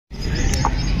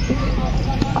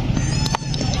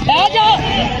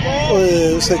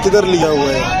से किधर लिया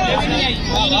हुआ है?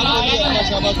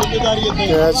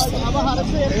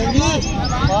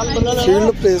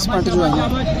 फील्ड प्लेसमेंट जो है ना,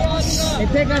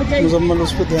 मुजम्मल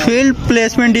उस पे फील्ड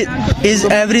प्लेसमेंट इज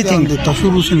एवरीथिंग। देता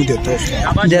शुरू से नहीं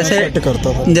देता, जैसे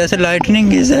करता था। जैसे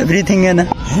लाइटनिंग इज एवरीथिंग है ना।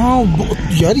 हाँ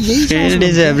यार यही field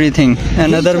is everything.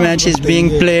 Another match is being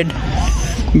played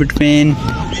between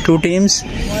two teams.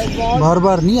 बार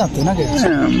बार नहीं आते ना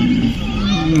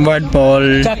White ball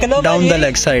down the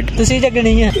leg side.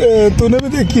 तूने भी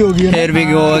देखी होगी। Here we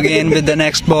go again with the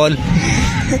next ball.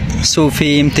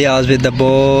 Sufi Imtiaz with the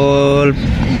ball.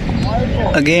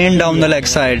 Again down the leg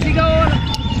side.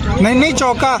 नहीं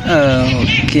चौका।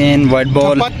 Again white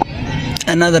ball.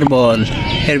 Another ball.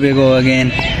 Here we go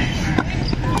again.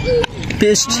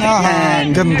 Pitched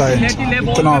and गंदा है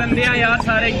इतना।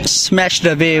 smashed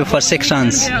away for 6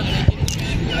 runs.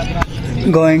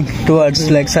 Going towards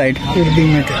leg side.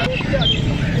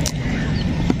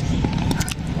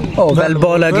 Oh, well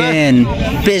ball again.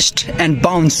 Pitched and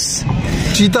bounce.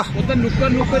 चीता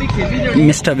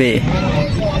Missed away.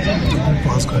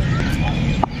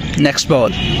 Next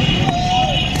ball.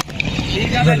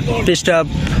 Pitched up.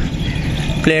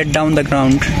 Played down the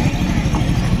ground.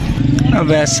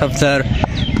 West Safdar.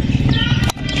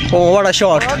 Oh, what a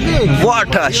shot!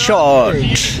 What a shot!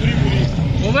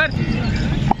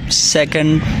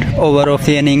 Second over of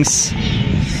the innings.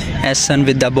 Hassan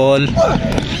with the ball.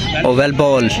 Oh, well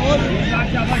ball.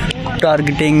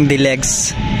 Targeting the legs.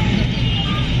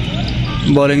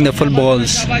 Bowling the full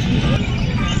balls.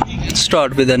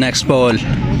 Start with the next ball.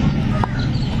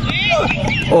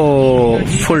 Oh,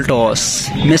 full toss.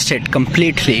 Missed it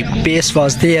completely. Pace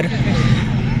was there.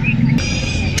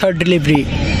 Third delivery.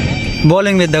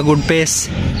 Bowling with the good pace.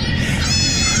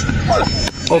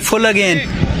 Oh, full again.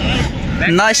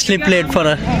 Nicely played for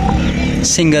a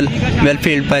single. Well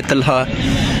fielded by Talha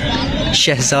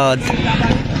Shehzad.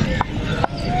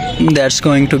 That's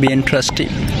going to be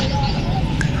interesting.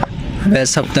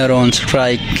 West Safdar on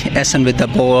strike. Hassan with the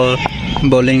ball.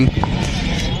 Bowling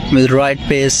with right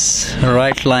pace,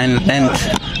 right line length.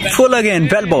 Full again.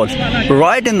 Well ball.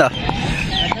 Right in the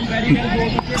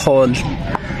hole.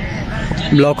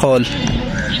 Block hole.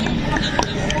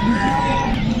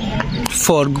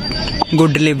 4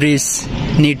 good deliveries.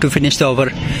 Need to finish the over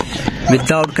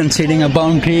without conceding a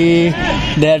boundary.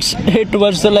 That's hit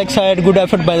towards the leg side. Good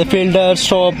effort by the fielder.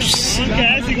 Stops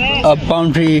a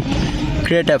boundary.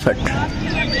 Great effort.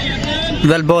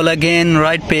 Well ball again.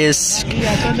 Right pace.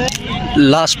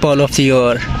 Last ball of the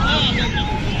over.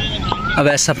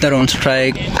 West Safdar on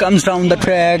strike. Comes down the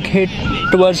track. Hit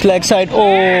towards leg side. Oh,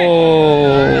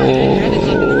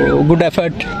 good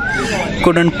effort.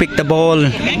 Couldn't pick the ball.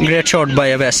 Great shot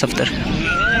by West Safdar.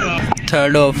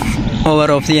 Third over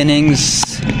of the innings.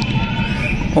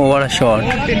 Oh, what a shot.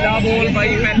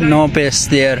 No pace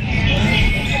there.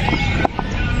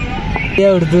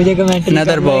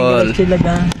 Another ball.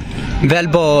 Well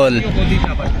ball.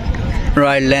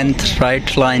 Right length,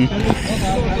 right line,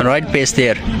 right pace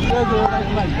there.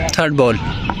 Third ball.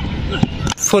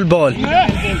 Full ball.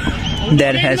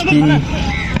 There has been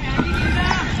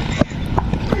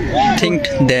think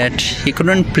that he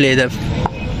couldn't play the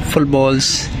full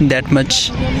balls that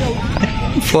much.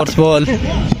 Fourth ball.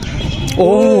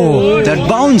 Oh, that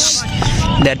bounce.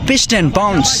 That pitched and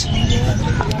bounce.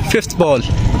 Fifth ball.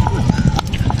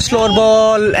 Slower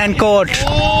ball and caught.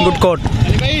 Good caught.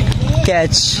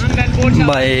 Catch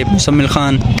by Muzammil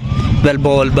Khan. Well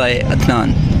ball by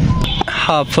Adnan.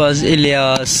 Hafez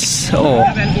Ilyas. Oh,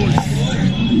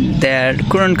 that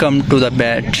couldn't come to the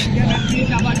bat.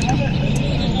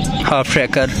 Half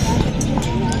tracker.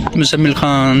 Muzammil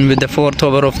Khan with the 4th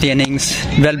over of the innings.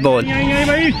 Well ball.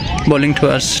 Bowling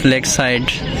towards leg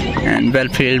side and well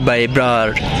fielded by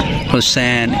Ibrar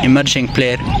Hussain, emerging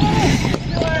player.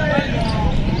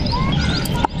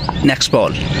 Next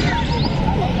ball.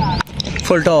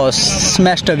 Full toss.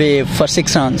 Smashed away for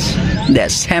 6 runs.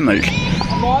 That's hammered.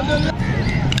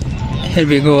 Here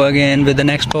we go again with the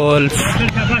next ball.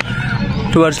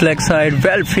 Towards leg side.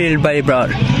 Well fielded by Ibrar.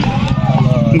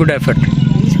 Good effort.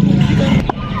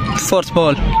 Fourth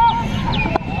ball.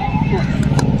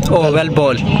 Oh, well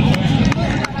ball.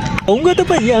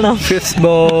 Fifth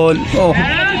ball. Oh,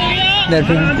 that's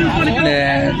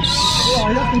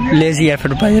lazy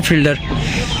effort by the fielder.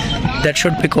 That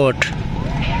should be caught.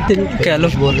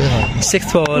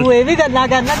 Sixth ball.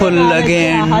 Full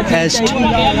again.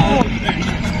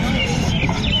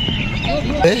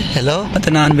 Hello.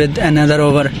 Adnan with another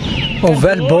over. Oh,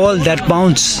 well ball. That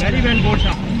bounce.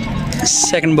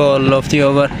 Second ball of the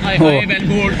over. Oh.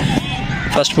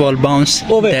 First ball bounce.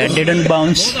 That didn't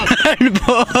bounce. Third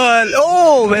ball.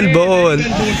 Oh, well ball.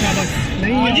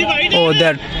 Oh,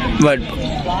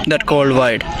 that called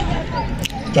wide.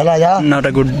 Not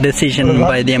a good decision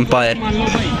by the umpire.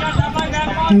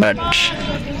 But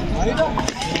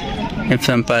if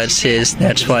the umpire says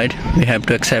that's wide, we have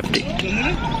to accept it.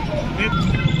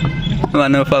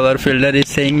 One of our fielder is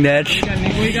saying that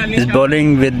he's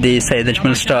bowling with the Syed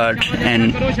Ajmal start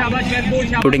and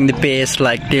putting the pace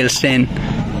like tailspin.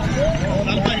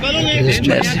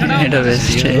 That's hit of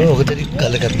his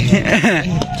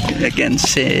I can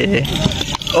say.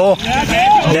 Oh,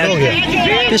 that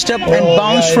pitched up and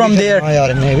bounced from there.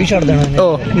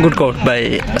 Oh, good caught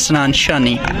by Asnan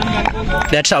Shani.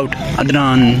 That's out.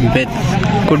 Adnan with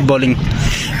good bowling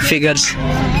figures.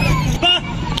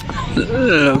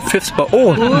 Fifth ball.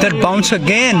 Oh, that bounce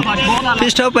again.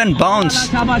 Pitched up and bounce.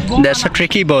 That's a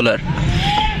tricky bowler.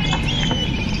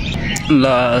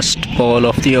 Last ball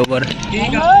of the over.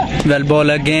 Well ball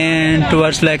again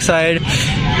towards leg side.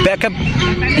 Backup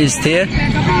is there.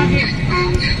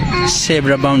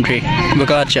 Sabra boundary.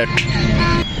 Bukarchat.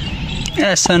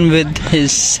 Hassan with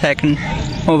his second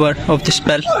over of the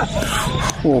spell.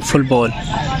 Oh, full ball.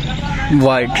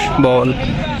 Wide ball.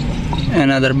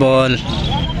 Another ball.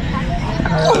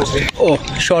 Oh,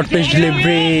 short pitch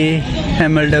delivery.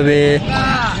 Hammered away.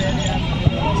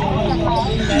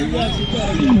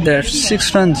 That's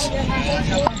 6 runs.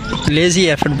 Lazy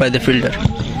effort by the fielder.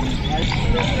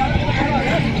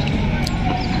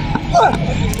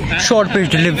 Short pitch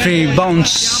delivery,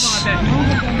 bounce.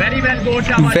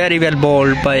 Very well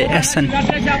bowled by Hassan.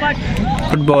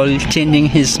 Good ball, changing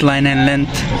his line and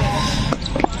length.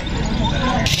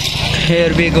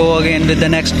 Here we go again with the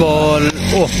next ball.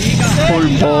 Oh, full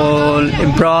ball.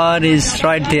 Ibrar is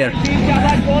right there.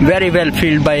 Very well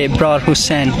fielded by Ibrar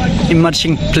Hussain,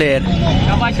 emerging player.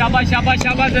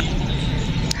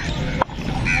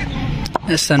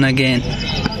 Hassan again.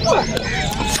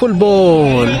 Full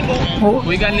ball. Oh.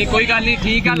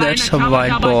 That's a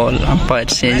wide ball. Umpire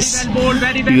says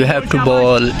you have to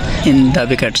ball in the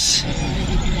wickets,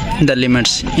 the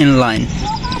limits in line.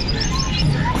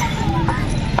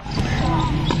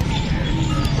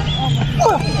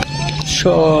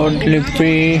 Short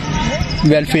delivery,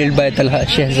 well fielded by Talha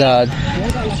Shehzad.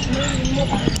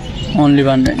 Only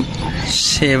one run.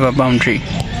 Save a boundary.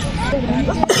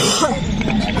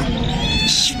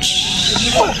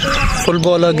 Full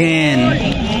ball again.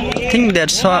 I think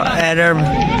that's an error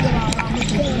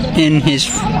in his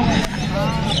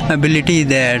ability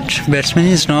that batsman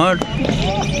is not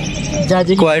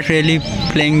quite really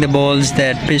playing the balls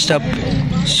that pitched up.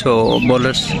 So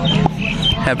bowlers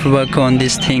have to work on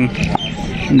this thing,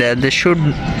 that they should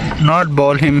not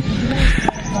ball him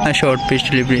a short pitch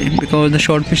delivery, because the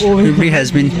short pitch delivery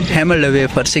has been hammered away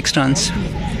for 6 runs.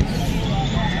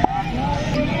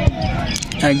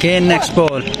 Again next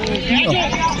ball.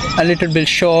 Oh, a little bit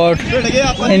short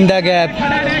in the gap.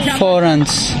 4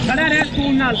 runs.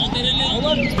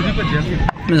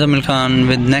 Muzammil Khan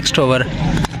with next over.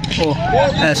 Oh,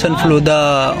 Hassan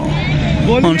Faluda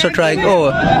on strike.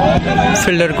 Oh,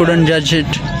 fielder couldn't judge it.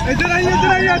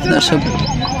 That's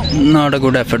not a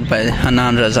good effort by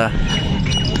Hanan Raza.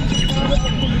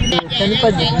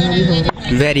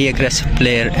 Very aggressive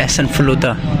player, Hassan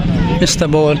Faluda. Missed the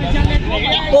ball.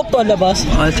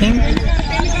 I think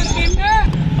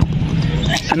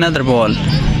another ball.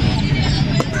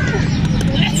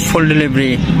 Full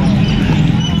delivery.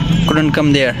 Couldn't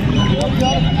come there.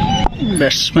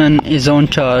 Batsman is on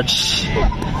charge.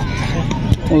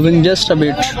 Moving just a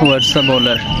bit towards the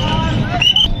bowler.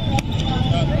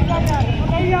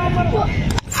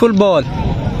 Full ball.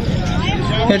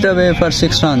 Hit away for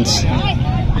 6 runs.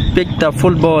 Picked a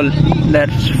full ball.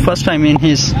 That's first time in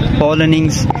his ball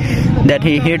innings that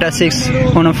he hit a 6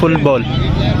 on a full ball.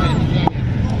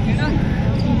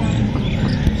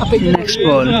 Next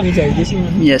ball.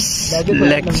 Yes,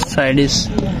 leg side is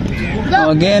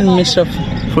again missed a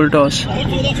full toss.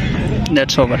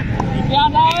 That's over.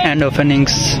 End of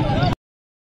innings.